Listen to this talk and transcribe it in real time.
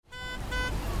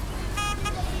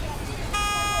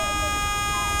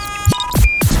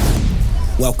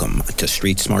Welcome to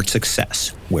Street Smart Success,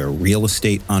 where real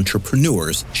estate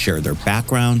entrepreneurs share their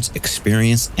backgrounds,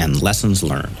 experience, and lessons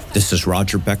learned. This is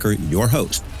Roger Becker, your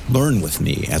host. Learn with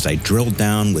me as I drill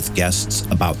down with guests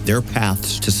about their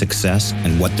paths to success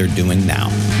and what they're doing now.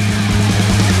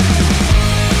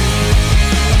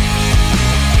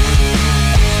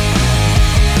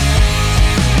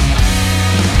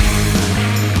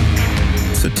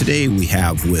 So today we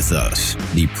have with us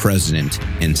the president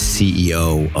and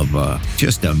CEO of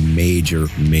just a major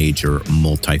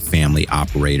multifamily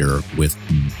operator with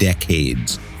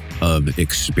decades of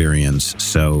experience.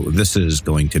 So this is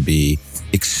going to be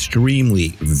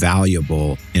extremely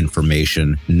valuable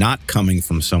information, not coming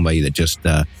from somebody that just,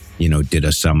 did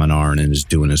a seminar and is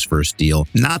doing his first deal.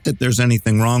 Not that there's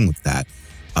anything wrong with that.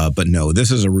 But no, this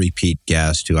is a repeat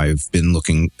guest who I've been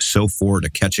looking so forward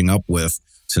to catching up with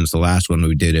since the last one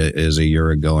we did it is a year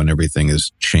ago, and everything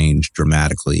has changed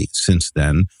dramatically since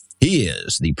then. He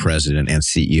is the president and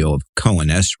CEO of Cohen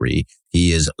Esrey.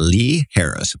 He is Lee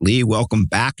Harris. Lee, welcome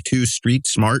back to Street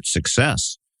Smart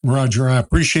Success. Roger, I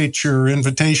appreciate your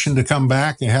invitation to come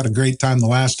back. I had a great time the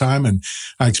last time, and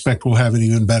I expect we'll have an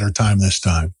even better time this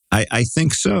time. I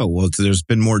think so. Well, there's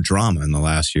been more drama in the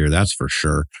last year, that's for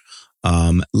sure.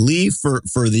 Lee, for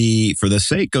the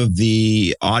sake of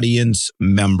the audience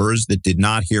members that did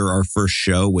not hear our first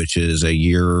show, which is a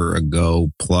year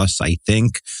ago plus, I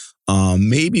think,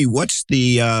 maybe what's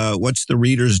the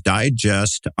Reader's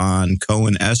Digest on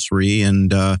Cohen Esrey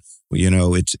and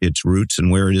its roots and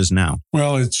where it is now?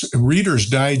 Well, it's a Reader's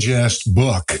Digest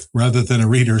book rather than a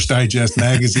Reader's Digest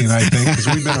magazine, I think, because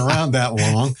we've been around that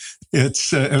long. It's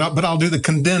but I'll do the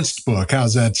condensed book.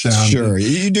 How's that sound? Sure,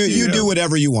 you do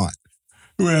whatever you want.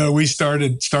 Well, we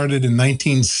started in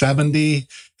 1970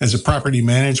 as a property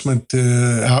management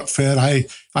outfit.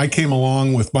 I came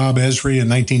along with Bob Esrey in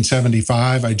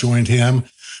 1975. I joined him.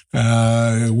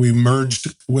 We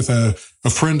merged with a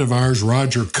friend of ours,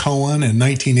 Roger Cohen, in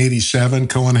 1987.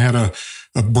 Cohen had a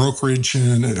brokerage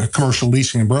and a commercial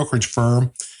leasing and brokerage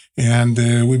firm, and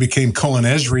we became Cohen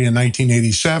Esrey in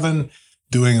 1987,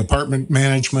 doing apartment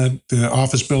management,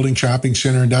 office building, shopping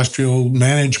center, industrial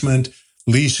management,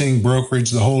 leasing,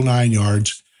 brokerage, the whole nine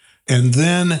yards. And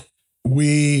then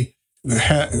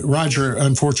Roger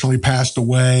unfortunately passed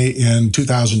away in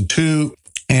 2002.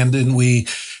 And then we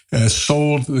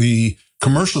sold the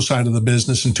commercial side of the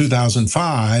business in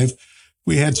 2005.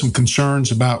 We had some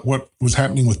concerns about what was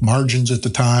happening with margins at the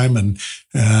time. And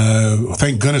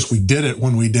thank goodness we did it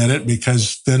when we did it,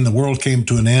 because then the world came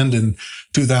to an end in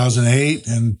 2008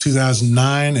 and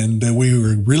 2009. And we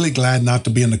were really glad not to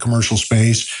be in the commercial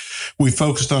space. We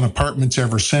focused on apartments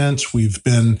ever since. We've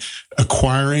been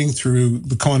acquiring through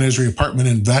the Cohen Esrey Apartment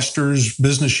Investors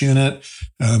business unit,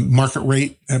 market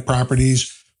rate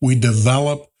properties. We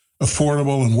develop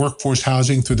affordable and workforce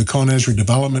housing through the Cohen Esrey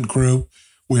Development Group.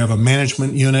 We have a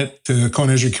management unit to Cohen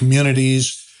Esrey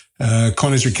Communities.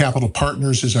 Cohen Esrey Capital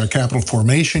Partners is our capital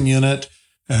formation unit.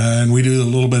 And we do a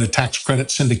little bit of tax credit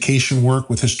syndication work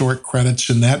with historic credits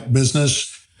in that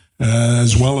business,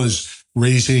 as well as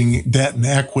raising debt and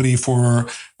equity for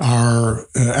our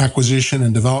acquisition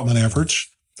and development efforts.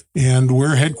 And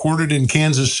we're headquartered in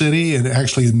Kansas City, and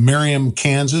actually in Merriam,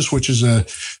 Kansas, which is a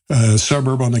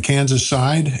suburb on the Kansas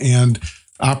side, and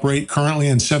operate currently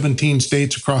in 17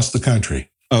 states across the country.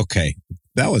 Okay.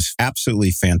 That was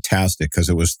absolutely fantastic because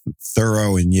it was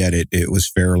thorough and yet it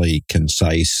was fairly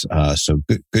concise. So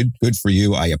good for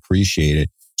you. I appreciate it.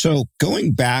 So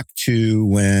going back to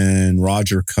when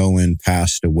Roger Cohen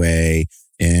passed away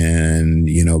and,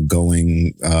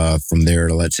 going from there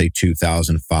to, let's say,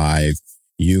 2005,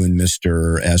 you and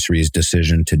Mr. Esrey's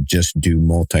decision to just do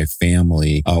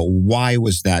multifamily, why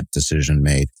was that decision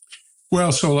made?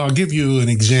 Well, so I'll give you an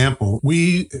example.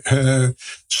 We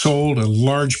sold a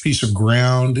large piece of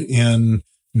ground in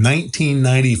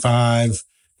 1995,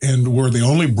 and we're the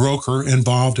only broker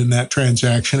involved in that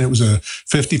transaction. It was a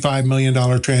 $55 million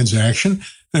transaction.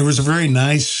 There was a very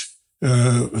nice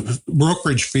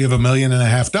brokerage fee of $1.5 million.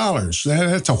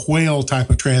 That's a whale type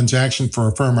of transaction for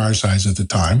a firm our size at the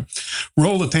time.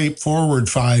 Roll the tape forward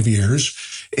 5 years.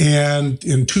 And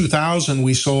in 2000,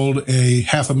 we sold a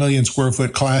 500,000 square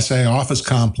foot Class A office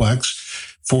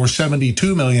complex for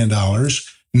 $72 million.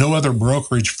 No other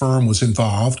brokerage firm was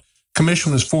involved.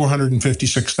 Commission was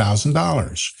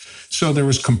 $456,000. So there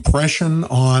was compression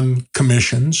on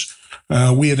commissions.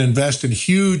 We had invested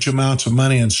huge amounts of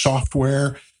money in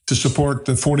software to support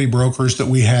the 40 brokers that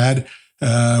we had.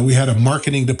 We had a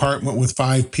marketing department with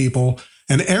 5 people.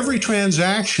 And every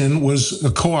transaction was a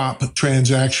co-op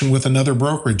transaction with another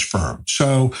brokerage firm.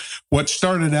 So what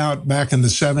started out back in the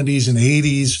 70s and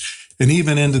 80s and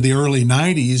even into the early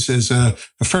 90s as a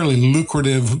fairly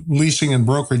lucrative leasing and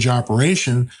brokerage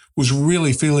operation, was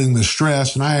really feeling the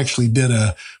stress. And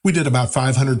we did about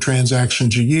 500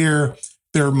 transactions a year.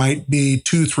 There might be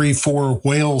 2, 3, 4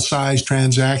 whale-sized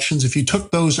transactions. If you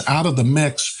took those out of the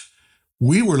mix,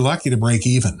 we were lucky to break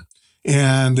even.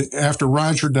 And after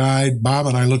Roger died, Bob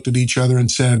and I looked at each other and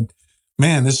said,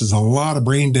 man, this is a lot of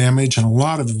brain damage and a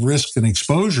lot of risk and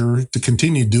exposure to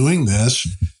continue doing this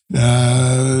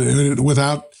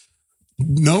without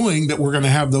knowing that we're going to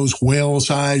have those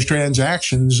whale-sized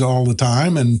transactions all the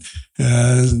time. And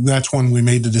that's when we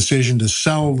made the decision to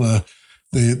sell the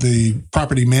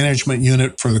property management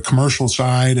unit for the commercial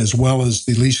side, as well as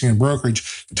the leasing and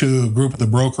brokerage, to a group of the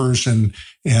brokers and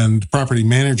property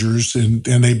managers. And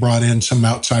they brought in some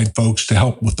outside folks to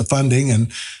help with the funding.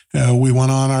 And we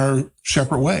went on our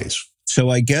separate ways. So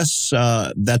I guess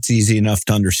that's easy enough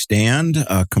to understand.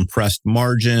 Compressed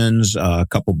margins, a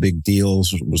couple big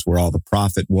deals was where all the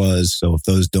profit was. So if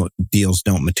those deals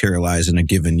don't materialize in a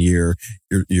given year,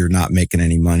 you're not making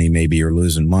any money. Maybe you're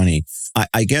losing money.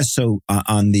 I guess so.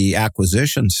 On the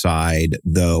acquisition side,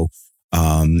 though,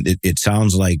 it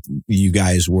sounds like you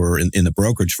guys were in the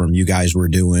brokerage firm. You guys were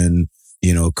doing,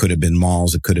 it could have been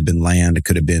malls, it could have been land, it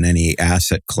could have been any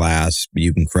asset class.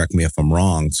 You can correct me if I'm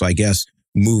wrong. So I guess,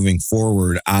 moving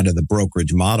forward out of the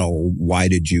brokerage model, why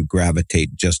did you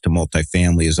gravitate just to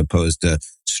multifamily as opposed to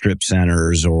strip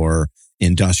centers or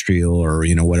industrial or,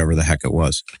 whatever the heck it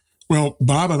was? Well,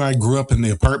 Bob and I grew up in the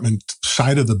apartment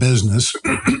side of the business.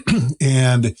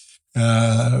 And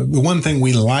the one thing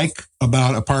we like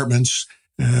about apartments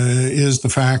is the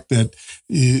fact that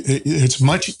it's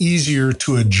much easier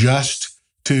to adjust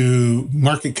to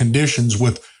market conditions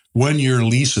with 1-year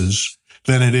leases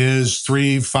than it is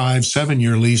 3, 5,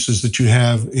 7-year leases that you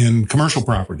have in commercial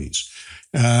properties.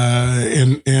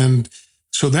 And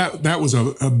so that was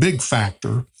a big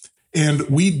factor. And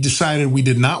we decided we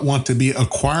did not want to be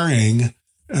acquiring.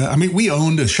 We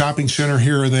owned a shopping center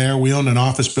here or there. We owned an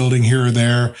office building here or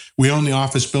there. We own the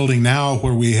office building now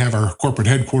where we have our corporate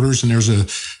headquarters, and there's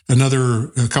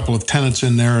a couple of tenants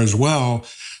in there as well.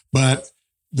 But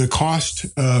the cost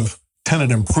of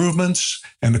tenant improvements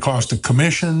and the cost of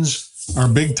commissions are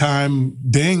big time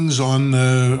dings on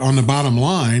the bottom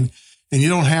line. And you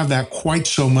don't have that quite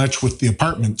so much with the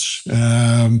apartments.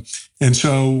 And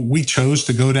so we chose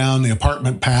to go down the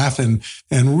apartment path and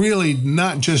really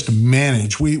not just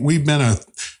manage. We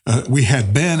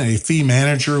had been a fee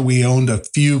manager. We owned a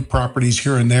few properties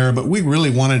here and there, but we really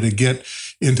wanted to get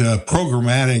into a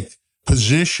programmatic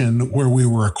position where we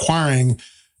were acquiring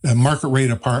market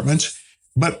rate apartments.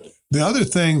 But the other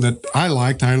thing that I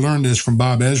liked, and I learned this from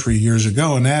Bob Esrey years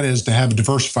ago, and that is to have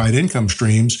diversified income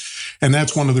streams. And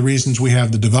that's one of the reasons we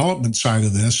have the development side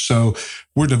of this. So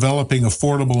we're developing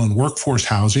affordable and workforce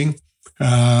housing.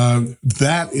 There's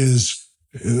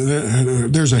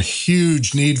a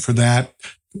huge need for that.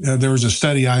 There was a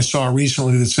study I saw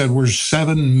recently that said we're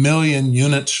 7 million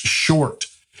units short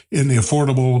in the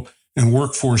affordable and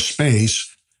workforce space.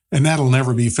 And that'll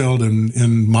never be filled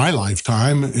in my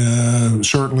lifetime,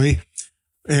 certainly.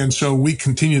 And so we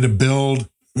continue to build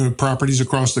properties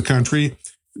across the country,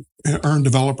 earn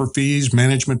developer fees,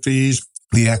 management fees.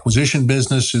 The acquisition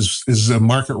business is a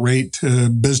market rate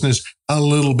business, a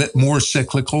little bit more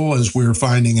cyclical, as we're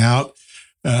finding out.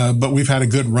 But we've had a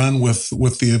good run with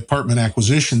the apartment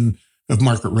acquisition of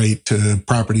market rate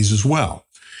properties as well.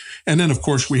 And then, of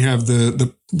course, we have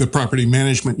the property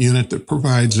management unit that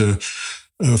provides a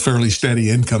fairly steady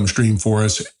income stream for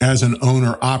us as an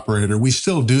owner-operator. We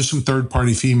still do some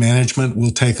third-party fee management.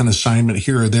 We'll take an assignment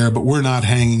here or there, but we're not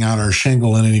hanging out our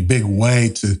shingle in any big way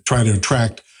to try to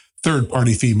attract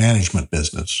third-party fee management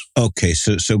business. Okay,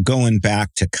 so going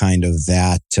back to kind of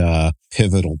that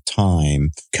pivotal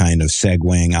time, kind of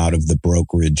segueing out of the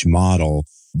brokerage model,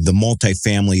 the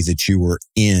multifamily that you were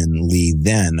in, Lee,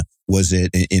 then, was it,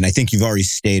 and I think you've already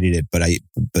stated it, but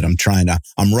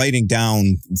I'm writing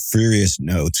down furious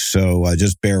notes, so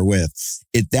just bear with.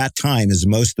 At that time, is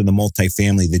most of the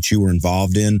multifamily that you were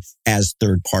involved in as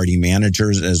third-party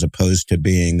managers as opposed to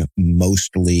being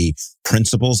mostly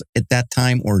principals at that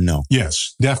time, or no?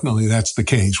 Yes, definitely that's the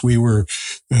case. We were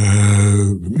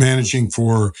managing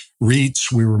for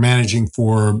REITs, we were managing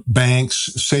for banks,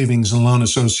 savings and loan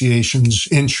associations,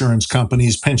 insurance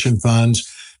companies, pension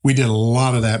funds. We did a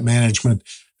lot of that management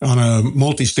on a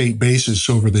multi-state basis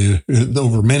over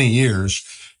many years,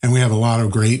 and we have a lot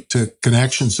of great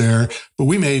connections there. But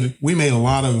we made a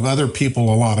lot of other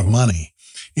people a lot of money,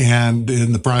 and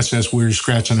in the process, we were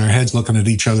scratching our heads, looking at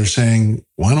each other, saying,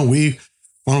 "Why don't we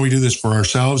why don't we do this for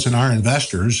ourselves and our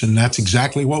investors? And that's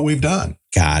exactly what we've done.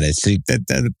 Got it. See,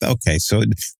 okay. So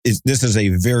this is a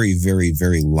very, very,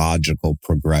 very logical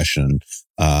progression.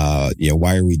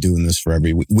 Why are we doing this for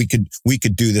we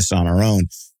could do this on our own.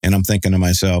 And I'm thinking to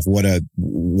myself,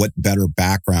 what better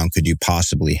background could you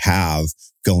possibly have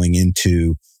going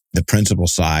into the principal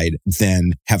side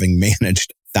than having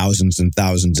managed thousands and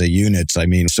thousands of units? I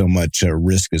mean, so much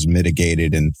risk is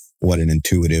mitigated, and what an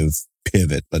intuitive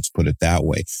pivot, let's put it that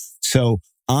way. So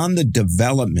on the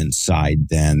development side,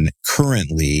 then,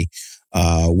 currently,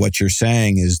 what you're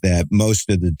saying is that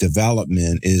most of the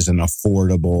development is an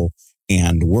affordable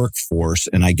and workforce.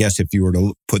 And I guess if you were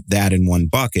to put that in one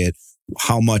bucket,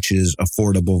 how much is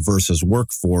affordable versus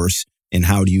workforce, and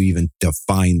how do you even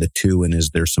define the two? And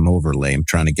is there some overlay? I'm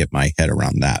trying to get my head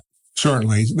around that.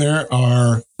 Certainly. There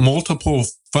are multiple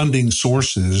funding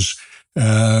sources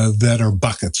that are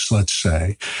buckets, let's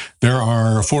say. There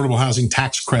are affordable housing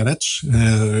tax credits.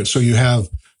 So you have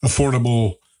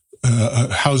affordable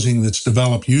housing that's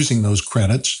developed using those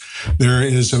credits. There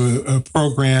is a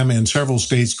program in several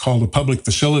states called the Public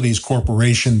Facilities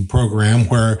Corporation program,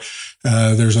 where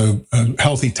there's a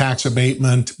healthy tax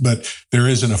abatement, but there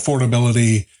is an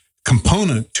affordability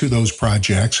component to those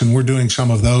projects, and we're doing some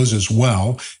of those as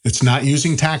well. It's not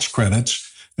using tax credits,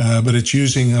 but it's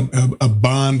using a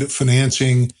bond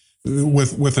financing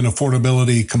with an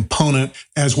affordability component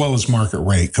as well as market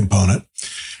rate component.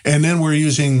 And then we're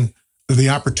using the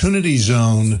opportunity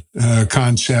zone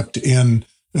concept in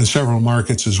several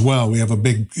markets as well. We have a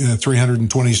big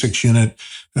 326 unit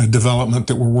development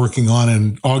that we're working on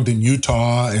in Ogden,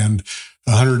 Utah, and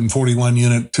 141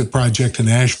 unit project in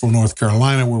Asheville, North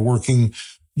Carolina. We're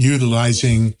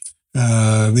utilizing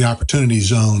the opportunity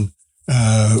zone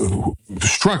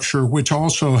structure, which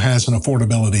also has an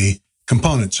affordability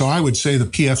component. So I would say the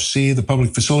PFC, the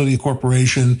Public Facility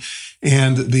Corporation,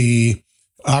 and the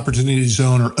Opportunity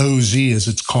Zone, or OZ as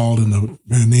it's called in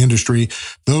the industry,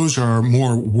 those are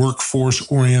more workforce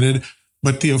oriented.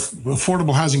 But the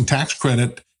affordable housing tax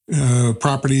credit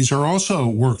properties are also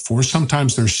workforce.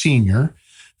 Sometimes they're senior.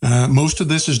 Most of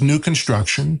this is new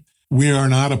construction. We are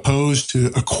not opposed to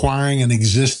acquiring an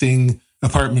existing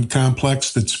apartment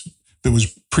complex that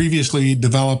was previously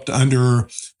developed under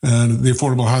the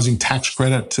affordable housing tax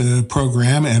credit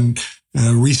program and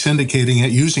resyndicating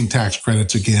it using tax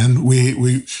credits again.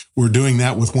 We're doing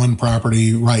that with one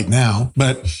property right now,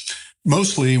 but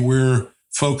mostly we're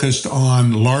focused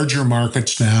on larger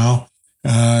markets now.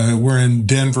 We're in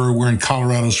Denver, we're in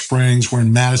Colorado Springs, we're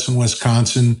in Madison,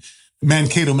 Wisconsin.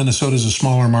 Mankato, Minnesota is a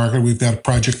smaller market. We've got a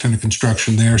project under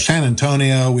construction there. San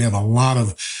Antonio, we have a lot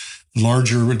of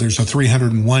larger, there's a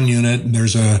 301 unit and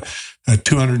there's a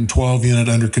 212 unit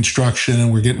under construction,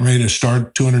 and we're getting ready to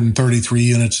start 233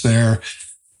 units there.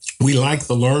 We like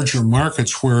the larger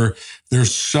markets where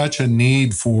there's such a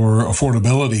need for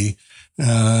affordability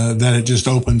that it just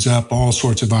opens up all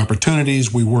sorts of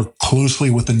opportunities. We work closely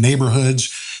with the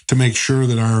neighborhoods to make sure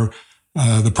that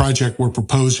the project we're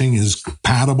proposing is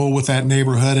compatible with that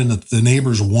neighborhood and that the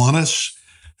neighbors want us.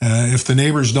 If the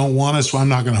neighbors don't want us, well, I'm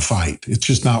not going to fight. It's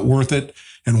just not worth it.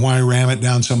 And why ram it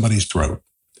down somebody's throat?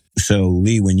 So,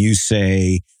 Lee, when you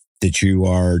say that you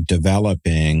are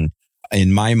developing,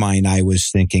 in my mind, I was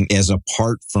thinking as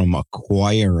apart from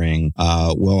acquiring,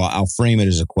 I'll frame it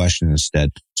as a question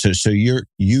instead. So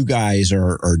you guys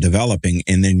are developing,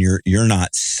 and then you're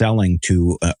not selling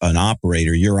to an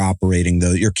operator.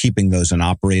 You're keeping those and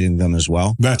operating them as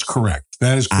well? That's correct.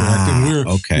 That is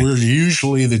correct. And we're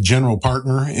usually the general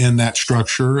partner in that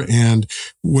structure. And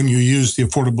when you use the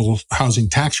affordable housing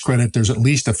tax credit, there's at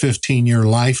least a 15-year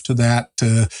life to that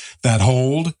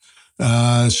hold.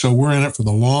 So we're in it for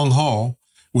the long haul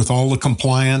with all the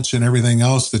compliance and everything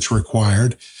else that's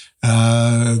required.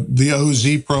 The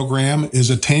OZ program is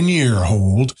a 10-year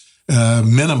hold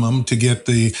minimum to get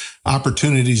the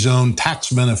opportunity zone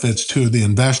tax benefits to the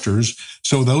investors.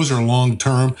 So those are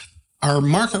long-term. Our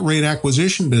market rate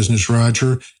acquisition business,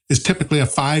 Roger, is typically a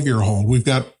 5-year hold. We've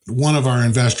got one of our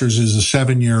investors is a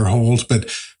 7-year hold, but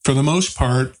for the most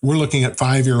part, we're looking at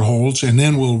 5-year holds, and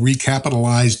then we'll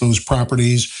recapitalize those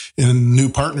properties in new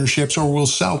partnerships or we'll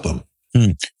sell them.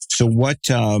 So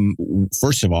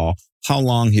first of all, how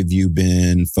long have you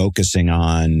been focusing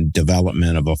on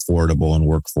development of affordable and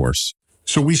workforce?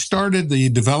 So we started the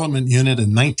development unit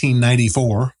in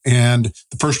 1994, and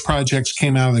the first projects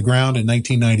came out of the ground in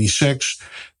 1996.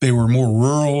 They were more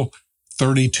rural,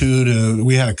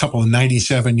 we had a couple of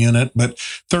 97 unit, but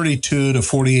 32 to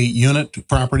 48 unit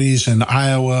properties in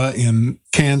Iowa, in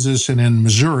Kansas, and in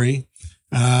Missouri.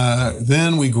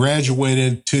 Then we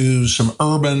graduated to some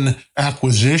urban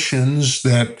acquisitions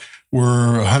that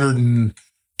were 100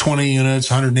 120 units,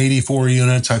 184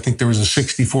 units. I think there was a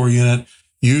 64 unit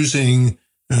using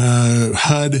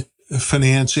HUD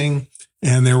financing.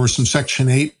 And there were some Section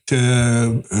 8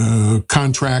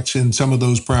 contracts in some of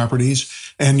those properties.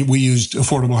 And we used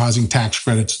affordable housing tax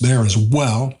credits there as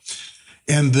well.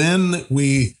 And then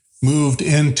we moved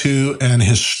into an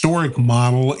historic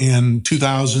model in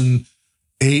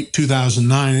 2008,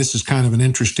 2009. This is kind of an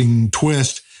interesting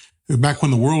twist. Back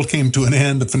when the world came to an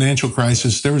end, the financial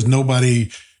crisis, there was nobody,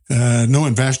 no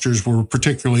investors were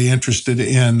particularly interested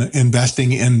in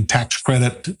investing in tax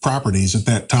credit properties at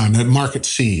that time. The market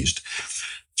seized.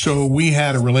 So we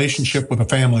had a relationship with a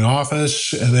family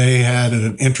office. They had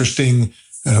an interesting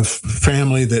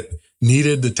family that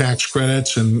needed the tax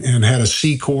credits and had a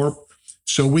C Corp.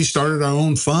 So we started our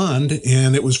own fund,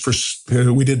 and it was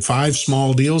we did 5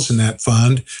 small deals in that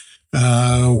fund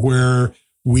where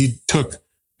we took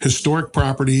historic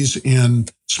properties in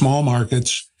small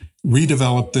markets,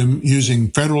 redeveloped them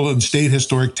using federal and state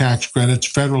historic tax credits,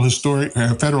 federal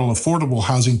affordable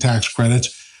housing tax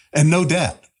credits, and no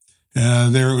debt.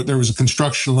 There was a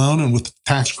construction loan, and with the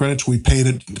tax credits, we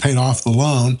paid off the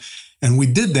loan. And we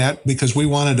did that because we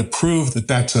wanted to prove that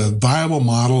that's a viable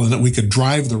model and that we could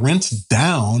drive the rents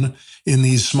down in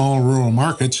these small rural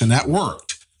markets, and that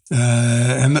worked.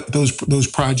 And those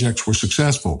projects were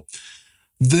successful.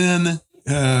 Then,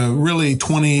 really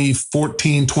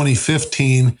 2014,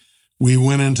 2015, we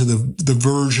went into the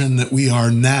version that we are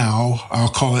now. I'll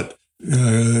call it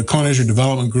Cohen Esrey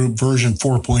Development Group version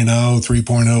 4.0,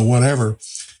 3.0, whatever.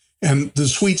 And the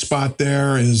sweet spot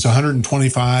there is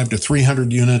 125 to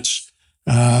 300 units.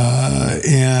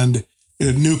 And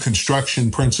new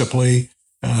construction principally.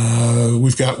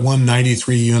 We've got one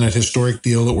 93-unit historic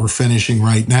deal that we're finishing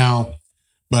right now.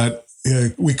 But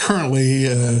we currently,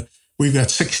 we've got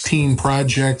 16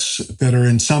 projects that are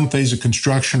in some phase of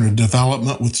construction or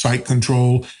development with site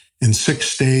control in 6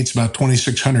 states, about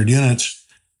 2,600 units.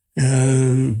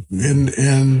 And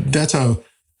that's a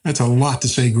lot to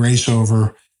say grace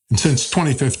over. And since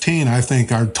 2015, I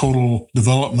think our total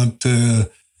development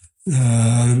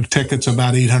tickets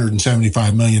about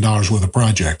 $875 million worth of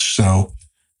projects. So,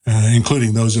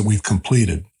 including those that we've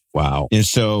completed. Wow. And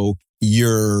so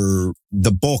the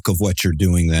bulk of what you're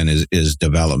doing then is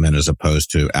development as opposed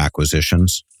to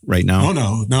acquisitions right now?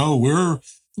 Oh, no,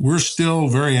 we're still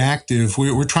very active.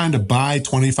 We're trying to buy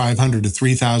 2,500 to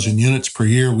 3,000 units per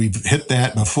year. We've hit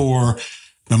that before.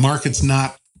 The market's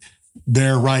not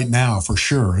there right now for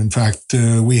sure. In fact,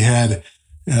 we had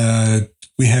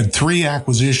 3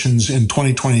 acquisitions in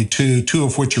 2022, 2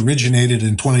 of which originated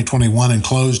in 2021 and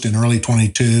closed in early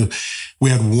 22. We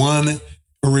had 1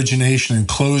 origination and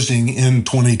closing in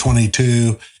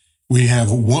 2022. We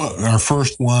have our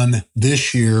first one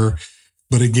this year,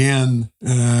 but again,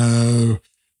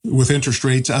 with interest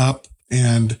rates up,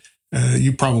 and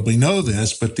you probably know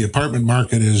this, but the apartment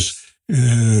market is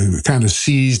kind of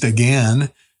seized again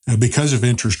because of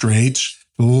interest rates.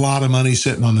 A lot of money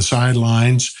sitting on the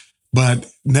sidelines.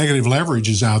 But negative leverage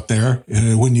is out there.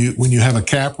 When you have a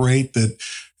cap rate that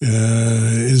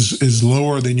is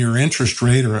lower than your interest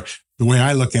rate, or the way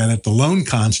I look at it, the loan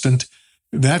constant,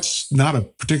 that's not a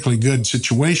particularly good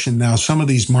situation. Now, some of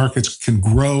these markets can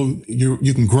grow.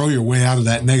 You can grow your way out of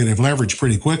that negative leverage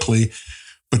pretty quickly.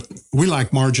 But we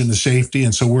like margin of safety,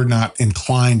 and so we're not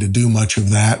inclined to do much of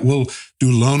that. We'll do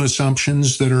loan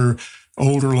assumptions that are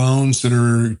older loans that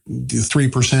are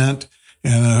 3%.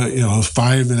 And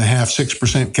 5.5%,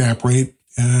 6% cap rate,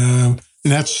 and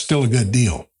that's still a good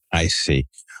deal. I see.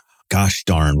 Gosh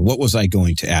darn, what was I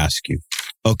going to ask you?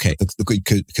 Okay,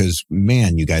 because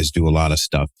man, you guys do a lot of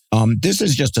stuff. This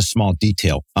is just a small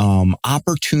detail.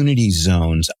 Opportunity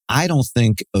zones. I don't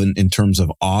think in terms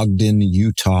of Ogden,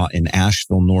 Utah, and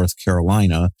Asheville, North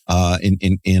Carolina.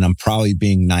 And I'm probably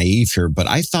being naive here, but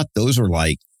I thought those were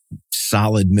like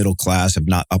solid middle class, if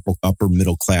not upper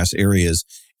middle class areas.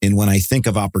 And when I think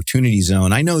of opportunity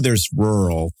zone, I know there's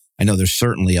rural. I know there's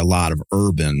certainly a lot of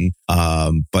urban,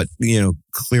 but,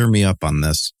 clear me up on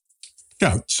this.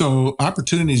 Yeah. So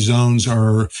opportunity zones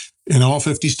are in all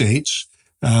 50 states,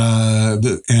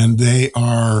 and they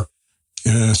are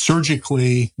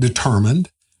surgically determined.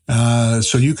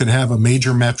 So you could have a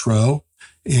major metro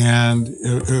and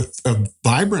a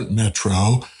vibrant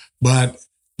metro, but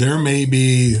there may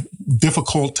be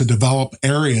difficult to develop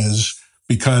areas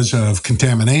because of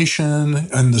contamination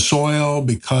in the soil,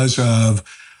 because of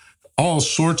all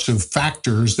sorts of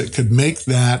factors that could make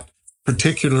that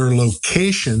particular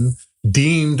location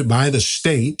deemed by the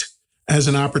state as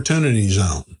an opportunity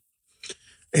zone.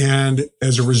 And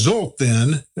as a result,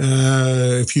 then,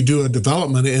 if you do a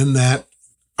development in that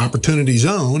opportunity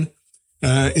zone,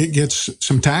 it gets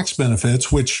some tax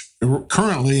benefits, which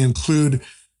currently include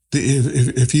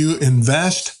if you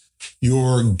invest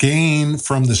your gain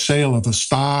from the sale of a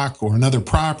stock or another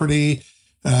property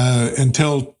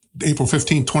until April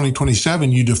 15,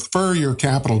 2027, you defer your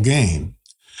capital gain.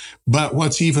 But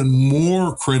what's even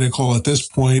more critical at this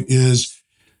point is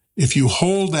if you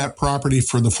hold that property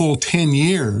for the full 10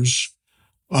 years,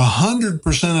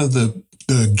 100% of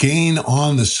the gain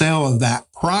on the sale of that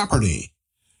property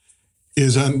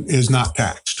is not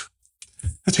taxed.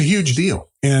 That's a huge deal.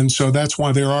 And so that's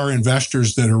why there are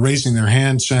investors that are raising their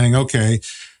hands saying, okay,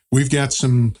 we've got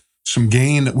some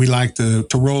gain that we like to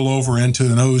roll over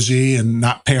into an OZ and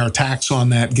not pay our tax on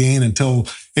that gain until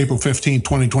April 15,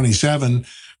 2027.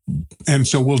 And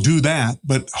so we'll do that,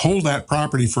 but hold that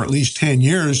property for at least 10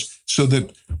 years so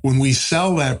that when we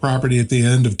sell that property at the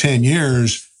end of 10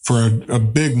 years for a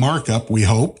big markup, we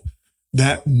hope,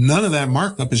 that none of that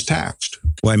markup is taxed.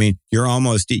 Well, I mean, you're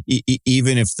almost,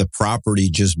 even if the property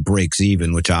just breaks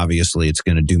even, which obviously it's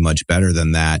going to do much better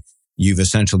than that, you've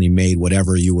essentially made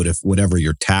whatever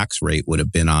your tax rate would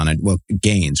have been on it. Well,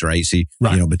 gains, right? See,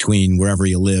 right. Between wherever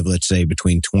you live, let's say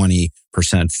between 20%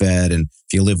 Fed. And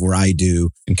if you live where I do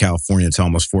in California, it's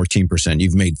almost 14%.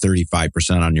 You've made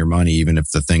 35% on your money, even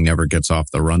if the thing never gets off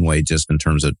the runway, just in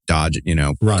terms of dodge,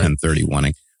 right.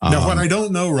 1031ing. Now, what I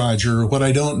don't know, Roger,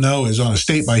 is on a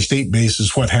state-by-state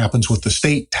basis what happens with the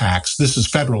state tax. This is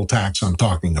federal tax I'm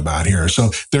talking about here. So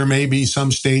there may be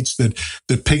some states that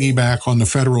piggyback on the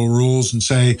federal rules and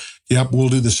say, yep, we'll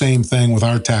do the same thing with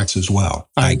our tax as well.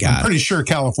 I'm pretty sure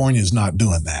California is not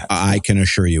doing that. I can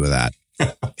assure you of that.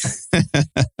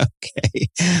 Okay.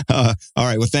 All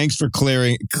right. Well, thanks for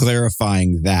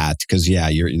clarifying that, because,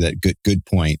 you're that good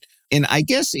point. And I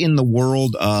guess in the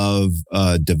world of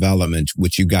development,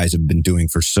 which you guys have been doing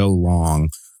for so long,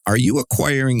 are you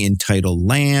acquiring entitled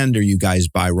land, or you guys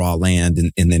buy raw land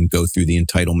and then go through the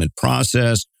entitlement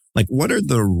process? Like, what are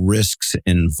the risks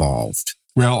involved?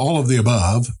 Well, all of the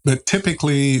above, but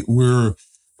typically we're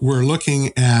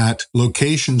looking at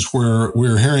locations where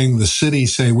we're hearing the city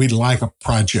say, we'd like a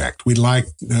project, we'd like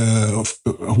a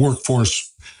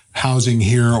workforce housing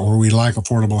here, or we'd like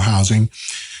affordable housing.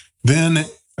 Then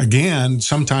again,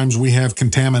 sometimes we have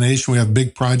contamination. We have a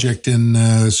big project in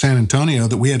San Antonio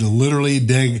that we had to literally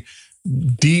dig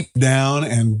deep down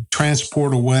and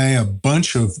transport away a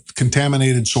bunch of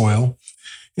contaminated soil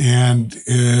and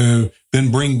then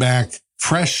bring back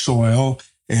fresh soil.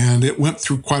 And it went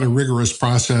through quite a rigorous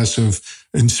process of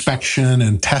inspection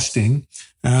and testing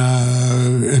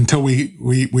until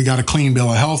we got a clean bill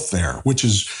of health there, which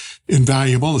is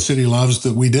invaluable. The city loves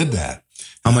that we did that.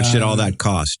 How much did all that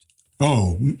cost?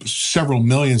 Oh, several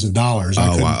millions of dollars. I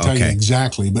couldn't tell you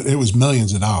exactly, but it was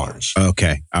millions of dollars.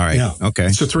 Okay. All right. Yeah. Okay.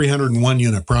 It's a 301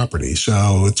 unit property,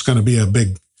 so it's going to be a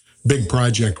big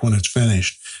project when it's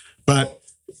finished. But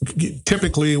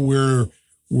typically we're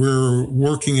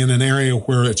working in an area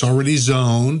where it's already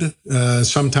zoned.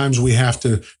 Sometimes we have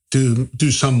to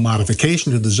do some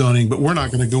modification to the zoning, but we're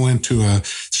not going to go into a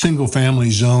single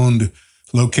family zoned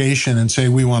location and say,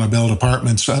 we want to build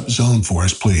apartments up zone for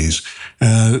us, please.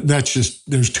 That's just,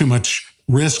 there's too much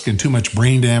risk and too much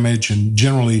brain damage and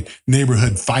generally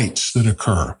neighborhood fights that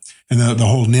occur and the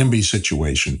whole NIMBY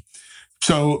situation.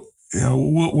 So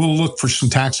we'll look for some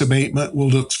tax abatement. We'll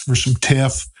look for some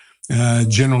TIF.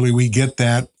 Generally, we get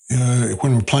that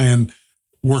when we're playing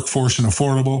workforce and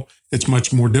affordable. It's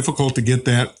much more difficult to get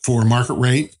that for market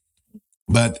rate,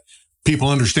 but people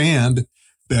understand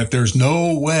that there's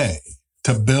no way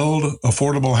to build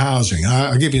affordable housing.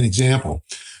 I'll give you an example.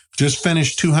 Just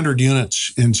finished 200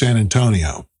 units in San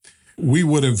Antonio. We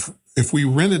would have, if we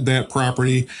rented that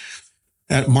property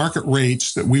at market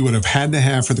rates that we would have had to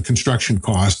have for the construction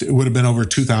cost, it would have been over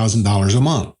 $2,000 a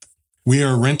month. We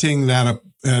are renting that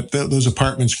those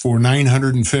apartments for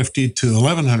 $950 to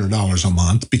 $1,100 a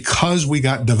month because we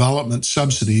got development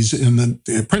subsidies in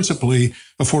the principally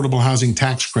affordable housing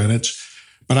tax credits.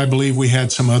 But I believe we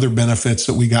had some other benefits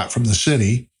that we got from the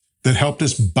city that helped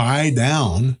us buy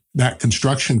down that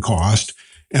construction cost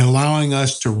and allowing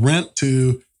us to rent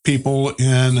to people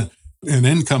in an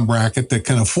income bracket that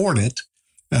can afford it.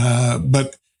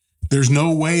 But there's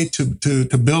no way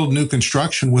to build new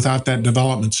construction without that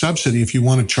development subsidy if you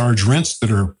want to charge rents that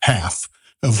are half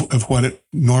of what it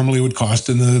normally would cost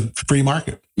in the free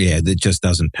market. Yeah, that just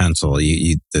doesn't pencil.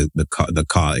 It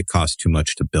costs too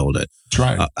much to build it. That's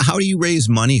right. How do you raise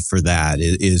money for that?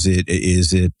 Is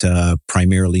it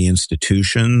primarily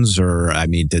institutions, or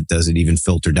does it even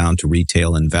filter down to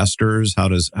retail investors? How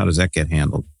does that get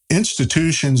handled?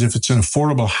 Institutions, if it's an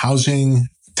affordable housing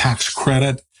tax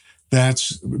credit,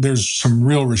 there's some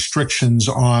real restrictions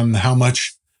on how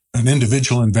much an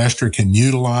individual investor can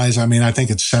utilize. I mean, I think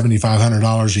it's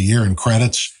 $7,500 a year in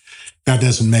credits. That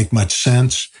doesn't make much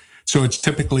sense. So it's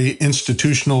typically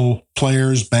institutional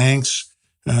players, banks,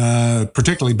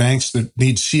 particularly banks that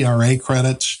need CRA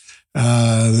credits.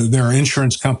 There are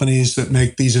insurance companies that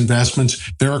make these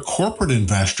investments. There are corporate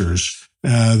investors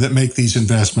that make these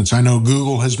investments. I know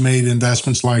Google has made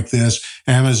investments like this.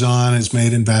 Amazon has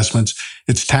made investments.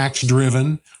 It's tax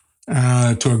driven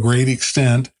to a great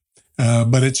extent,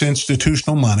 but it's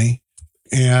institutional money.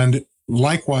 And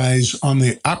likewise, on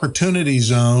the opportunity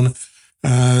zone,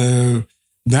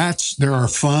 there are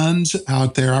funds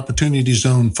out there, opportunity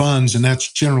zone funds, and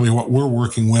that's generally what we're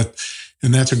working with.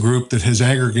 And that's a group that has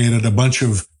aggregated a bunch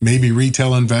of maybe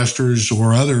retail investors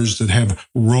or others that have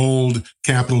rolled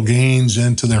capital gains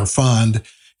into their fund,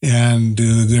 and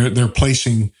they're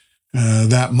placing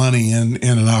that money in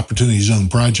an opportunity zone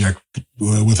project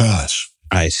with us.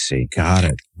 I see. Got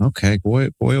it. Okay. Boy,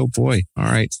 oh boy. All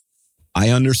right. I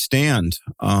understand.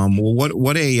 Well,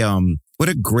 what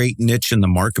a great niche in the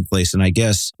marketplace. And I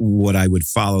guess what I would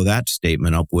follow that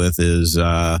statement up with is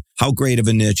how great of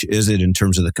a niche is it in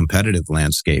terms of the competitive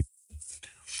landscape?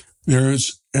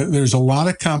 There's a lot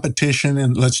of competition,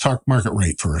 and let's talk market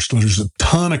rate first. There's a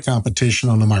ton of competition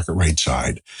on the market rate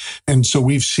side. And so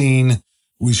we've seen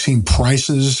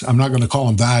prices. I'm not going to call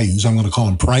them values. I'm going to call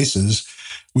them prices.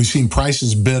 We've seen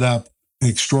prices bid up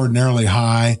extraordinarily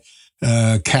high.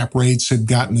 Cap rates had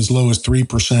gotten as low as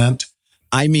 3%.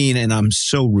 I mean, and I'm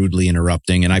so rudely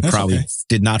interrupting, and I That's probably okay.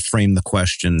 did not frame the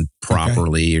question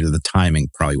properly, or the timing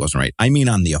probably wasn't right. I mean,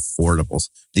 on the affordables,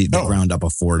 the ground up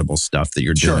affordable stuff that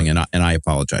you're doing, and I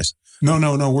apologize. No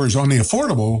worries. On the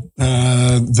affordable,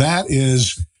 that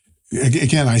is,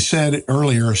 again, I said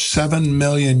earlier, 7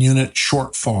 million unit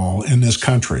shortfall in this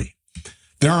country.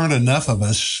 There aren't enough of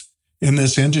us in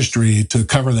this industry to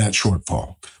cover that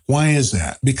shortfall. Why is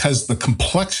that? Because the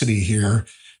complexity here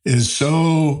is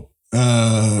so,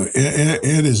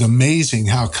 it is amazing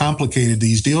how complicated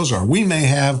these deals are. We may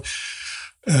have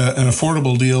an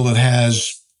affordable deal that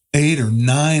has 8 or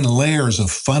 9 layers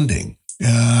of funding.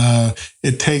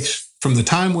 It takes, from the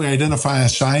time we identify a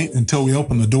site until we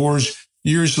open the doors,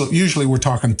 usually we're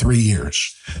talking 3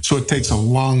 years. So it takes a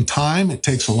long time. It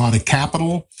takes a lot of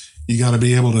capital. You got to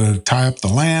be able to tie up the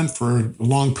land for a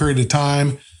long period of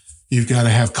time. You've got to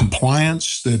have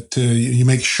compliance that you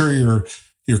make sure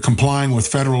you're complying with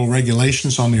federal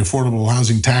regulations on the affordable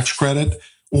housing tax credit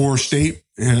or state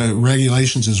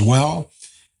regulations as well.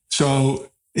 So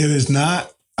it is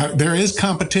not, there is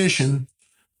competition,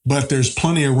 but there's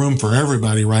plenty of room for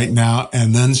everybody right now,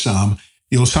 and then some.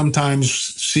 You'll sometimes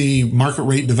see market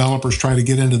rate developers try to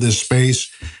get into this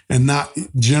space and not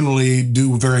generally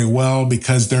do very well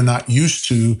because they're not used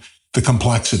to the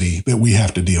complexity that we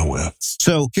have to deal with.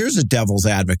 So here's a devil's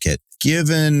advocate.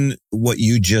 Given what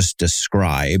you just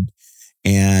described,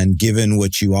 and given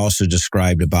what you also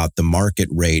described about the market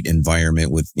rate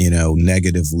environment with,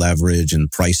 negative leverage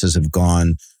and prices have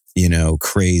gone,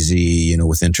 crazy,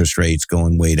 with interest rates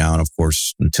going way down, of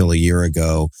course, until a year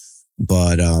ago.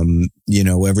 But,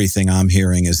 everything I'm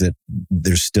hearing is that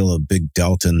there's still a big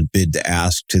delta in bid to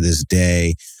ask to this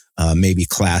day. Maybe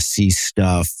Class C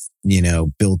stuff,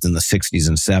 built in the 60s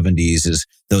and 70s, is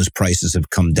those prices have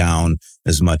come down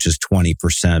as much as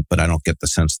 20%, but I don't get the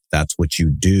sense that that's what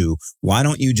you do. Why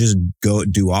don't you just go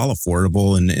do all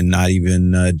affordable and not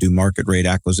even do market rate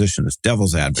acquisitions?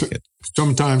 Devil's advocate.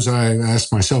 Sometimes I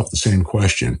ask myself the same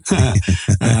question.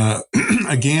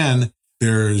 Again,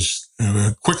 there's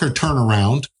a quicker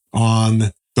turnaround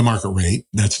on the market rate.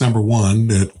 That's number one,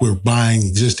 that we're buying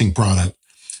existing product.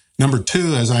 Number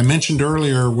two, as I mentioned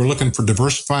earlier, we're looking for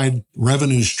diversified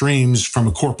revenue streams from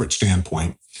a corporate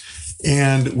standpoint.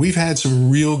 And we've had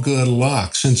some real good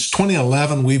luck. Since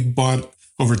 2011, we've bought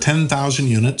over 10,000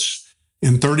 units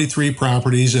in 33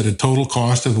 properties at a total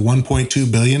cost of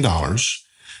 $1.2 billion.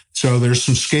 So there's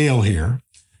some scale here.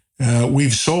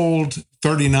 We've sold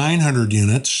 3,900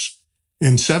 units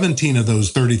in 17 of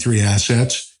those 33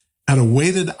 assets at a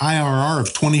weighted IRR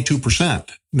of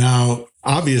 22%. Now,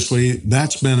 obviously,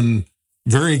 that's been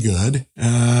very good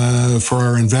for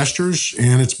our investors,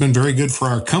 and it's been very good for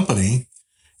our company.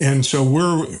 And so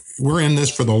we're in this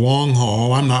for the long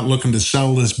haul. I'm not looking to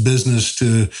sell this business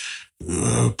to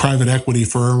a private equity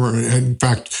firm. In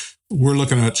fact, we're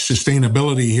looking at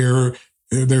sustainability here.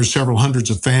 There's several hundreds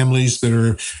of families that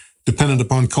are dependent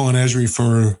upon Cohen Esrey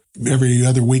for every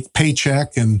other week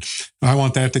paycheck, and I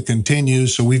want that to continue.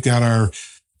 So we've got our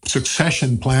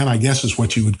succession plan, I guess is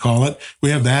what you would call it.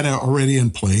 We have that already in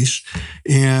place,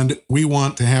 and we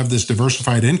want to have this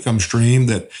diversified income stream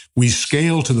that we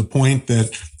scale to the point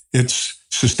that it's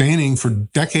sustaining for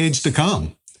decades to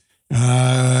come.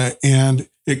 And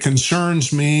it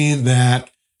concerns me that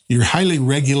you're highly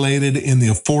regulated in the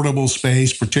affordable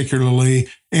space, particularly,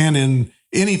 and in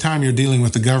any time you're dealing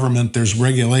with the government, there's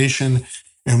regulation.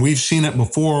 And we've seen it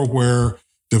before where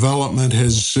development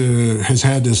has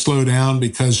had to slow down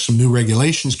because some new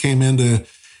regulations came into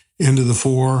the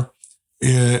fore.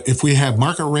 If we have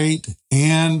market rate,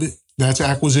 and that's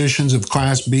acquisitions of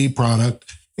Class B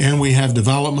product, and we have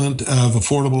development of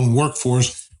affordable and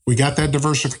workforce, we got that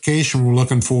diversification we're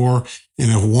looking for.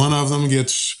 And if one of them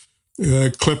gets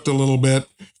clipped a little bit,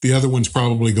 the other one's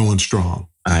probably going strong.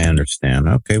 I understand.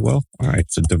 Okay, well, all right.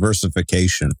 So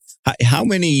diversification. How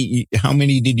many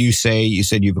did you say? You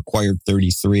said you've acquired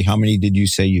 33. How many did you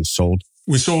say you've sold?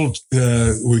 We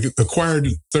acquired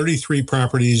 33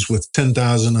 properties with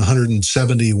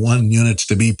 10,171 units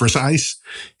to be precise.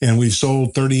 And we've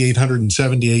sold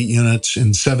 3,878 units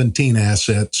in 17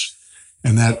 assets.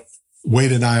 And that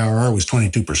weighted IRR was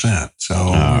 22%. So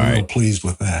I'm real pleased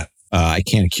with that. I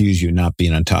can't accuse you of not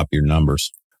being on top of your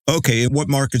numbers. Okay, what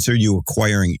markets are you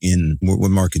acquiring in?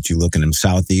 What markets you looking in?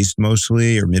 Southeast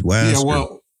mostly or Midwest? Yeah,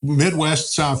 well,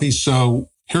 Midwest, Southeast. So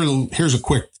here's a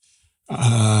quick,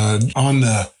 on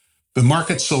the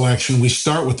market selection, we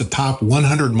start with the top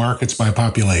 100 markets by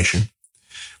population.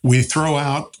 We throw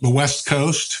out the West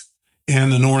Coast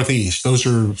and the Northeast. Those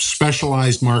are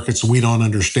specialized markets we don't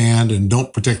understand and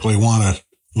don't particularly want to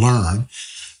learn.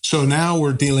 So now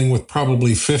we're dealing with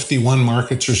probably 51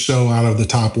 markets or so out of the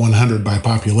top 100 by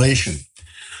population.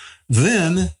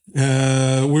 Then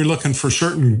we're looking for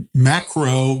certain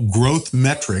macro growth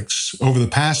metrics over the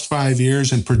past 5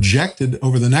 years and projected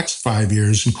over the next 5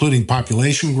 years, including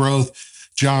population growth,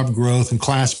 job growth, and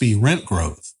Class B rent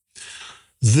growth.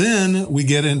 Then we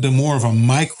get into more of a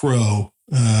micro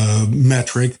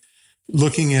metric,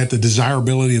 looking at the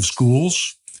desirability of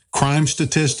schools, crime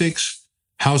statistics,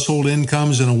 household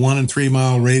incomes in a 1 and 3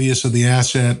 mile radius of the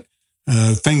asset,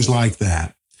 things like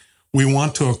that. We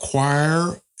want to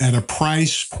acquire at a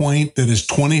price point that is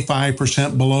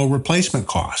 25% below replacement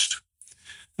cost.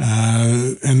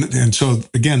 And so,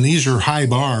 again, these are high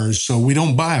bars, so we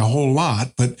don't buy a whole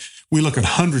lot, but we look at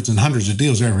hundreds and hundreds of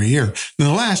deals every year. And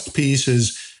the last piece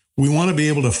is we want to be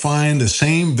able to find the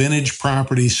same vintage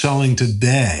property selling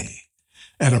today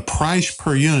at a price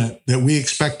per unit that we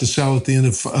expect to sell at the end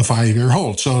of a 5-year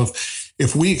hold. So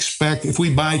if we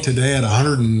buy today at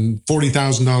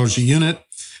 $140,000 a unit,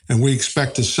 and we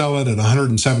expect to sell it at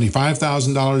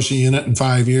 $175,000 a unit in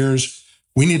 5 years,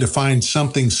 we need to find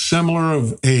something similar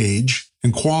of age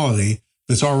and quality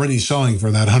that's already selling for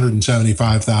that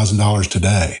 $175,000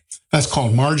 today. That's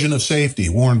called margin of safety.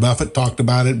 Warren Buffett talked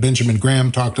about it. Benjamin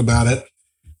Graham talked about it.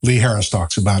 Lee Harris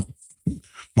talks about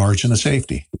margin of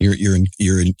safety. You're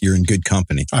in good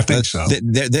company. I think so.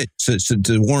 So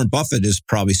Warren Buffett is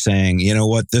probably saying, you know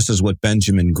what, this is what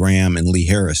Benjamin Graham and Lee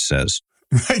Harris says.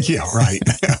 Yeah, right.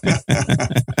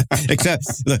 Except,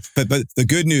 but the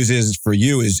good news is for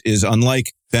you is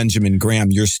unlike Benjamin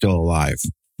Graham, you're still alive.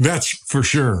 That's for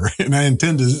sure, and I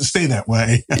intend to stay that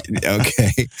way.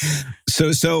 Okay,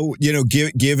 so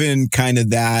given kind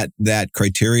of that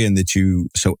criterion that you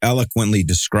so eloquently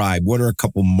described, what are a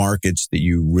couple markets that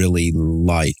you really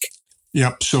like?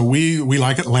 Yep. So we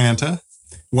like Atlanta.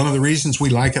 One of the reasons we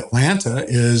like Atlanta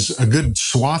is a good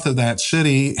swath of that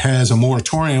city has a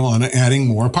moratorium on adding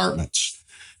more apartments.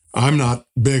 I'm not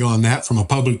big on that from a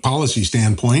public policy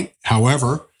standpoint.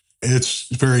 However, it's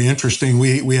very interesting.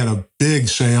 We had a big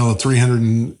sale, a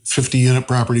 350 unit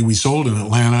property we sold in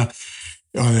Atlanta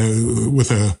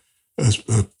with a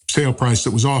sale price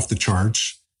that was off the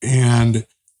charts. And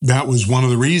that was one of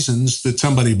the reasons that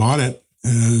somebody bought it.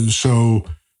 So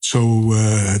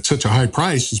at such a high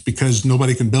price is because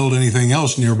nobody can build anything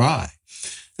else nearby.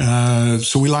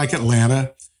 So we like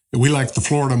Atlanta. We like the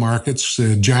Florida markets,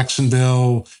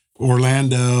 Jacksonville,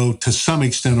 Orlando, to some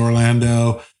extent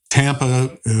Orlando,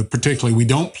 Tampa particularly. We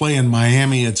don't play in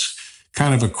Miami. It's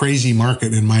kind of a crazy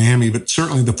market in Miami, but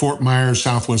certainly the Fort Myers,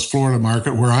 Southwest Florida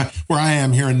market, where I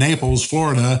am here in Naples,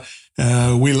 Florida,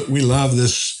 we love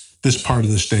this part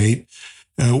of the state.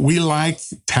 We like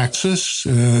Texas,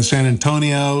 San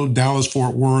Antonio, Dallas,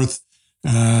 Fort Worth.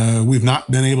 We've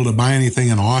not been able to buy anything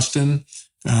in Austin.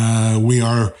 We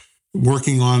are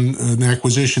working on an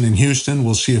acquisition in Houston.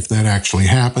 We'll see if that actually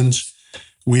happens.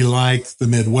 We like the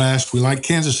Midwest. We like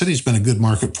Kansas City's been a good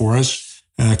market for us.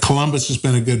 Columbus has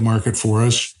been a good market for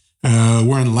us.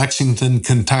 We're in Lexington,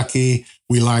 Kentucky.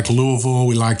 We like Louisville.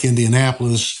 We like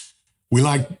Indianapolis. We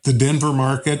like the Denver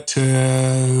market.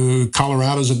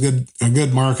 Colorado's a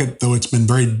good market, though it's been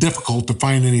very difficult to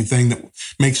find anything that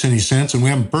makes any sense, and we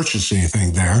haven't purchased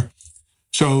anything there.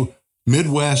 So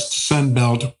Midwest, Sun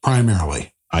Belt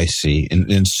primarily. I see.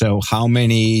 And so how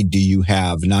many do you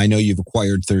have? Now, I know you've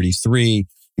acquired 33.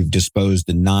 You've disposed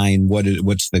of 9.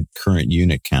 What's the current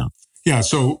unit count? Yeah.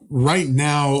 So right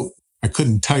now, I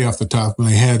couldn't tell you off the top of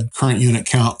my head current unit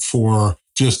count for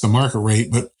just the market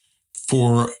rate, but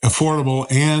for affordable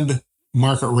and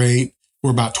market rate,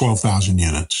 we're about 12,000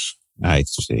 units. I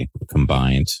see.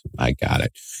 Combined. I got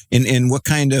it. And what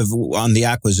kind of, on the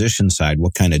acquisition side,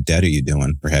 what kind of debt are you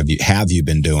doing, or have you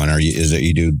been doing? Is it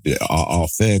you do all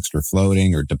fixed or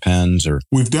floating, or depends? Or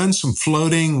we've done some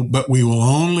floating, but we will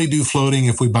only do floating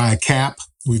if we buy a cap.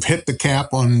 We've hit the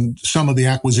cap on some of the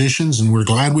acquisitions, and we're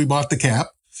glad we bought the cap.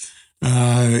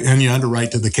 And you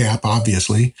underwrite to the cap,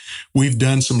 obviously. We've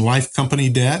done some life company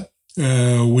debt.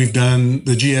 We've done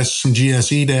some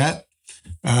GSE debt.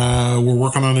 We're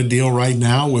working on a deal right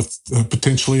now with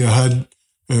potentially a HUD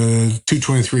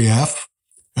 223F.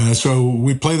 So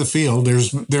we play the field.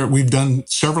 We've done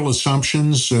several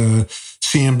assumptions,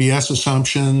 CMBS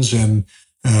assumptions and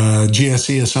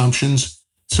GSE assumptions.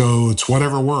 So it's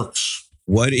whatever works.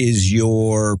 What is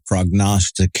your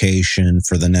prognostication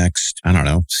for the next,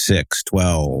 6,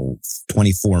 12,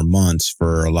 24 months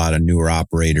for a lot of newer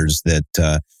operators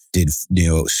that did,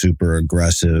 super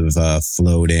aggressive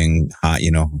floating, high,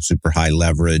 super high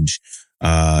leverage,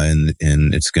 and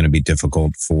it's going to be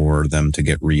difficult for them to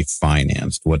get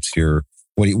refinanced. What's the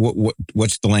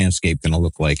landscape going to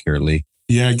look like here, Lee?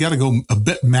 Yeah, I got to go a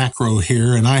bit macro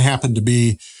here, and I happen to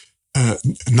be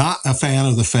not a fan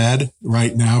of the Fed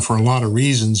right now for a lot of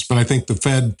reasons, but I think the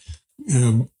Fed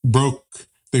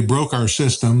broke our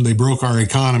system, they broke our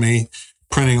economy,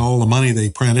 printing all the money they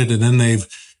printed, and then they've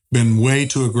been way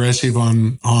too aggressive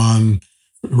on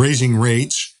raising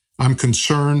rates. I'm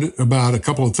concerned about a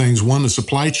couple of things. One, the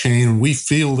supply chain, and we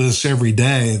feel this every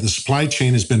day. The supply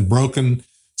chain has been broken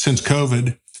since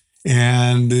COVID,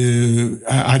 and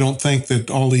I don't think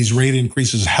that all these rate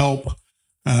increases help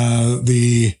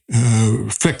the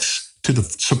fix to the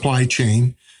supply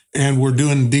chain. And we're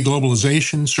doing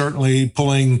deglobalization, certainly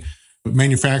pulling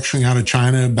manufacturing out of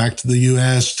China back to the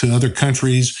U.S., to other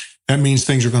countries. That means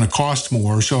things are going to cost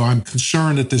more. So I'm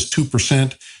concerned that this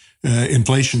 2%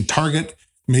 inflation target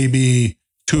may be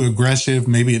too aggressive.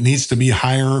 Maybe it needs to be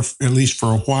higher, at least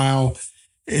for a while.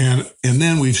 And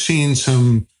then we've seen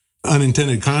some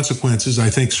unintended consequences. I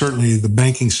think certainly the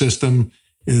banking system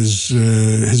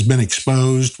has been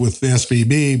exposed with the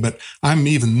SVB, but I'm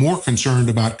even more concerned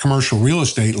about commercial real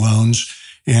estate loans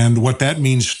and what that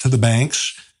means to the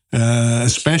banks.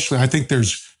 Especially, I think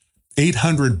there's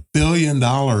 $800 billion in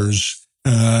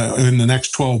the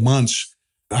next 12 months.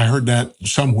 I heard that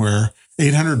somewhere.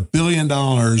 $800 billion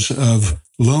of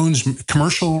loans,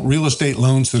 commercial real estate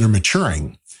loans that are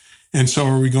maturing. And so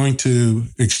are we going to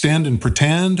extend and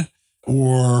pretend,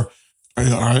 or are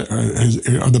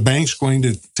the banks going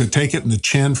to take it in the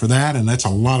chin for that? And that's a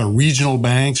lot of regional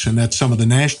banks, and that's some of the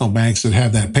national banks that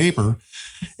have that paper.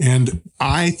 And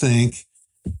I think,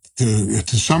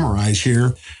 to summarize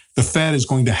here, the Fed is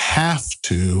going to have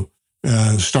to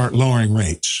start lowering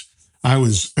rates. I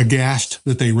was aghast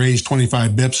that they raised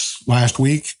 25 bips last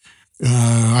week.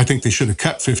 I think they should have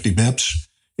cut 50 bips.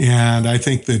 And I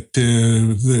think that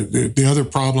the other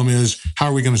problem is, how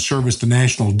are we going to service the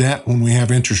national debt when we have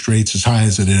interest rates as high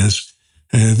as it is?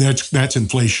 That's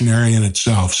inflationary in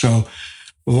itself. So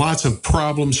lots of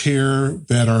problems here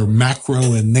that are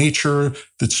macro in nature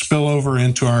that spill over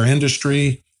into our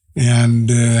industry and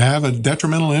have a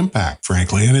detrimental impact,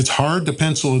 frankly. And it's hard to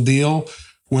pencil a deal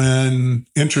when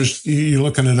you're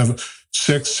looking at a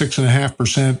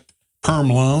 6.5% perm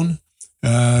loan.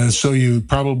 So you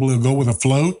probably go with a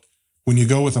float. When you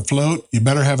go with a float, you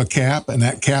better have a cap, and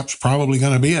that cap's probably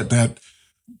going to be at that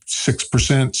 6%,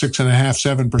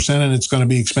 6.5%, 7%, and it's going to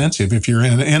be expensive. If you're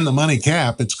in the money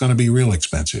cap, it's going to be real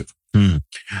expensive.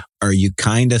 Are you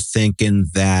kind of thinking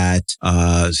that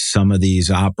some of these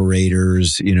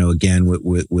operators, again,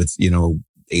 with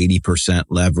 80%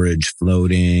 leverage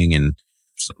floating, and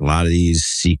a lot of these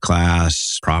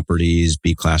C-class properties,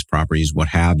 B-class properties, what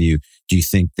have you, do you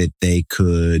think that they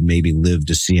could maybe live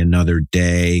to see another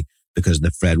day because the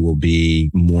Fed will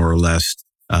be more or less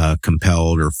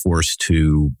compelled or forced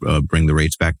to bring the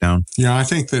rates back down? Yeah, I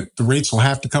think that the rates will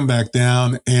have to come back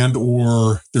down,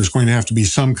 or there's going to have to be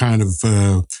some kind of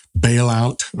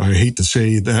bailout. I hate to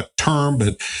say that term,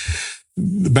 but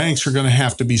the banks are going to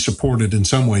have to be supported in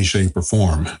some way, shape, or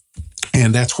form.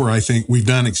 And that's where I think we've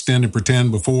done extend and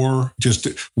pretend before, just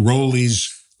to roll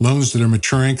these loans that are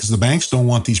maturing, because the banks don't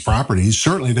want these properties.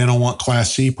 Certainly they don't want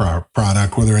Class C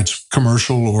product, whether it's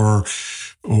commercial or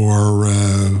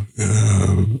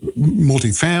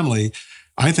multifamily.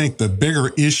 I think the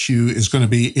bigger issue is going to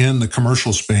be in the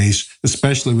commercial space,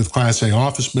 especially with Class A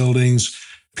office buildings,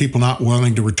 people not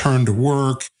willing to return to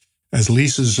work. As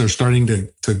leases are starting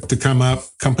to come up,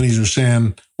 companies are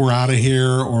saying, we're out of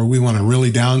here, or we want to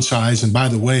really downsize. And by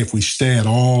the way, if we stay at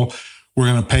all, we're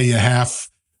going to pay you half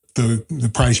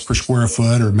the price per square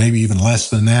foot, or maybe even less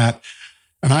than that.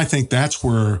 And I think that's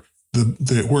where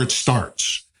where it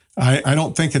starts. I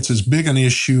don't think it's as big an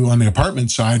issue on the apartment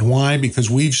side. Why? Because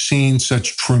we've seen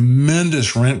such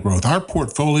tremendous rent growth. Our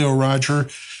portfolio, Roger,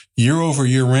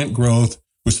 year-over-year rent growth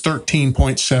was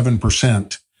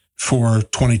 13.7% for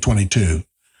 2022.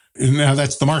 Now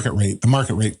that's the market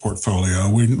rate portfolio.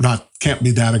 Can't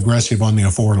be that aggressive on the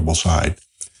affordable side.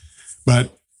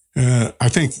 But I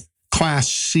think Class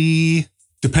C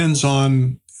depends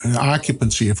on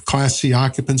occupancy. If Class C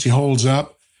occupancy holds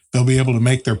up, they'll be able to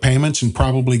make their payments and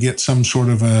probably get some sort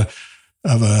of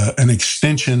an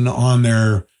extension on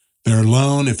their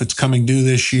loan if it's coming due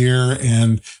this year,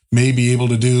 and may be able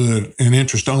to do an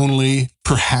interest only,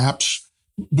 perhaps.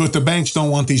 But the banks don't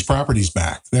want these properties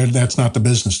back. That's not the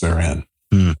business they're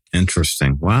in.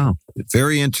 Interesting. Wow.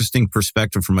 Very interesting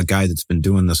perspective from a guy that's been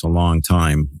doing this a long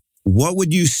time. What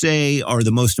would you say are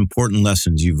the most important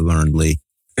lessons you've learned, Lee?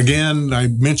 Again, I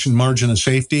mentioned margin of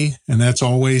safety, and that's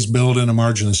always build in a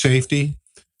margin of safety.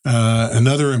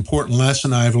 Another important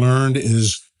lesson I've learned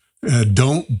is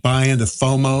don't buy into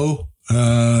FOMO.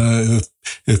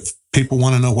 If people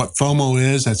want to know what FOMO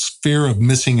is, that's fear of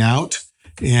missing out.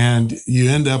 And you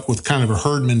end up with kind of a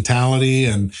herd mentality,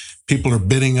 and people are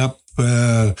bidding up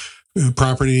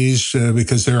properties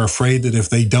because they're afraid that if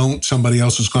they don't, somebody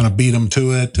else is going to beat them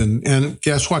to it. And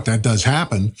guess what? That does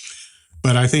happen.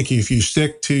 But I think if you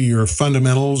stick to your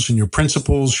fundamentals and your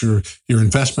principles, your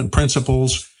investment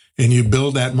principles, and you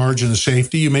build that margin of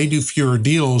safety, you may do fewer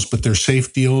deals, but they're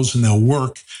safe deals and they'll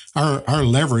work. Our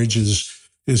leverage is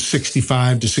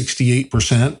 65 to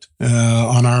 68%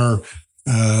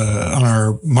 on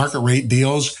our market rate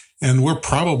deals. And we're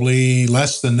probably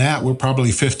less than that. We're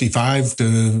probably 55 to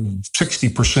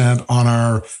 60% on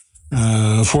our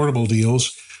affordable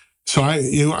deals. So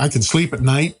I can sleep at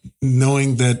night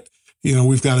knowing that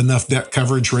we've got enough debt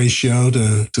coverage ratio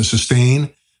to sustain.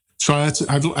 So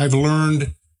I've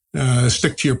learned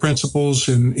stick to your principles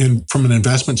from an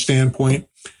investment standpoint.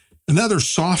 Another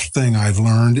soft thing I've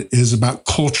learned is about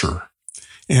culture.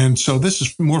 And so this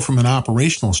is more from an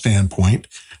operational standpoint.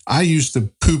 I used to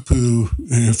poo-poo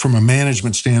from a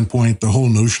management standpoint the whole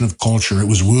notion of culture. It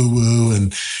was woo-woo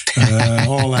and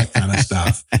all that kind of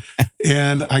stuff.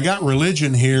 And I got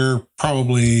religion here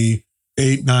probably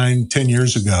 8, 9, 10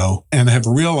 years ago, and have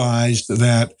realized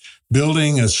that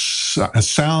building a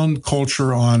sound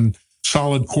culture on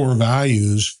solid core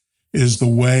values is the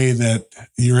way that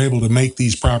you're able to make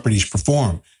these properties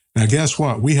perform. Now, guess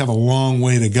what? We have a long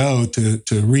way to go to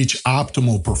reach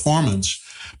optimal performance,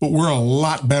 but we're a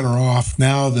lot better off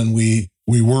now than we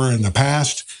were in the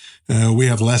past. We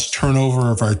have less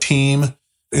turnover of our team.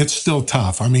 It's still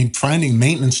tough. I mean, finding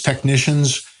maintenance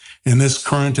technicians in this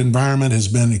current environment has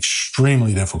been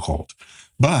extremely difficult.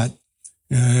 But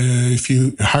if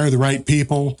you hire the right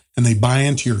people and they buy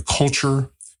into your culture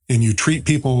and you treat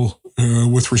people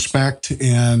with respect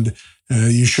and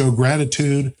you show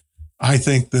gratitude, I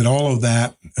think that all of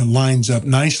that lines up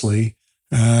nicely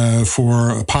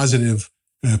for a positive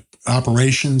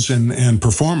operations and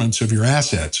performance of your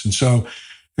assets. And so,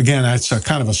 again, that's a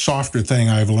kind of a softer thing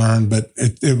I've learned, but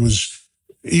it was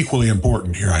equally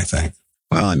important here, I think.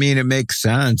 Well, I mean, it makes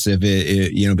sense if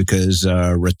because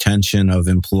retention of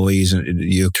employees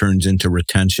turns into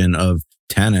retention of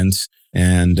tenants,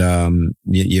 and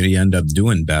you end up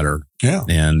doing better. Yeah.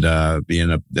 And you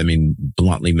end up,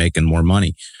 bluntly making more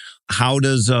money. How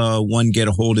does one get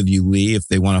a hold of you, Lee, if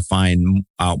they want to find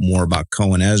out more about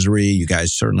Cohen Esrey? You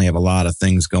guys certainly have a lot of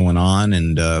things going on,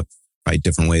 and probably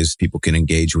different ways people can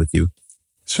engage with you.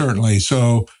 Certainly.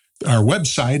 So our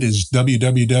website is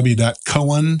www.cohen,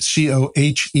 Cohen,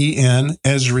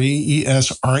 Esrey,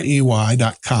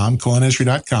 ESREY.com,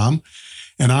 CohenEsrey.com.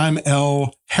 And I'm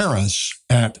L. Harris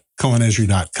at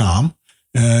CohenEsrey.com.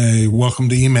 Welcome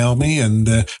to email me. And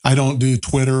I don't do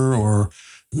Twitter or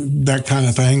that kind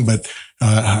of thing, but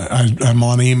I'm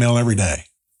on email every day.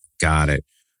 Got it.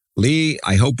 Lee,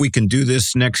 I hope we can do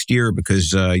this next year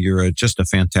because you're just a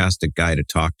fantastic guy to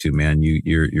talk to, man.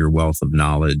 Your wealth of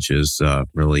knowledge is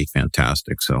really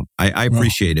fantastic. So I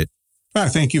appreciate it. Well,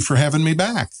 thank you for having me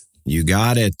back. You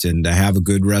got it. And have a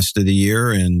good rest of the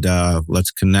year. And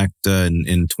let's connect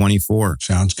in 24.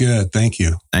 Sounds good. Thank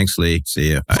you. Thanks, Lee. See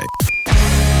you. Bye.